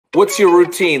What's your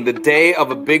routine the day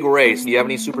of a big race? Do you have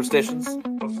any superstitions?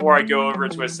 Before I go over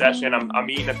to a session, I'm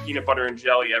eating a peanut butter and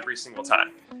jelly every single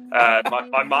time.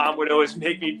 My mom would always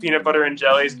make me peanut butter and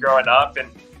jellies growing up,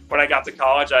 and when I got to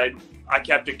college, I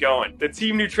kept it going. The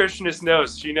team nutritionist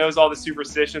knows. She knows all the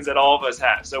superstitions that all of us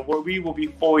have. So we will be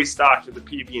fully stocked with the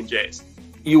PB&Js.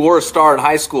 You were a star in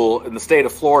high school in the state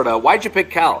of Florida. Why'd you pick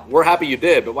Cal? We're happy you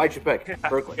did, but why'd you pick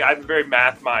Berkeley? I have a very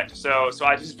math mind. So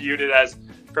I just viewed it as,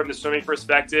 from the swimming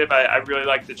perspective, I really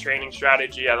like the training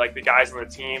strategy. I like the guys on the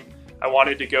team. I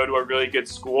wanted to go to a really good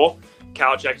school.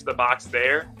 Cal checks the box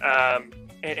there.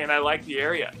 And I like the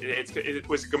area. It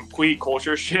was a complete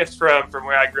culture shift from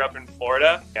where I grew up in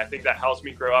Florida. I think that helps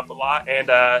me grow up a lot. And,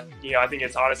 I think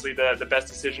it's honestly the best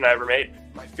decision I ever made.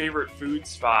 My favorite food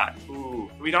spot.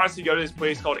 Ooh. We'd honestly go to this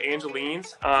place called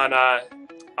Angeline's on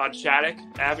Shattuck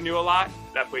Avenue a lot.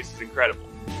 That place is incredible.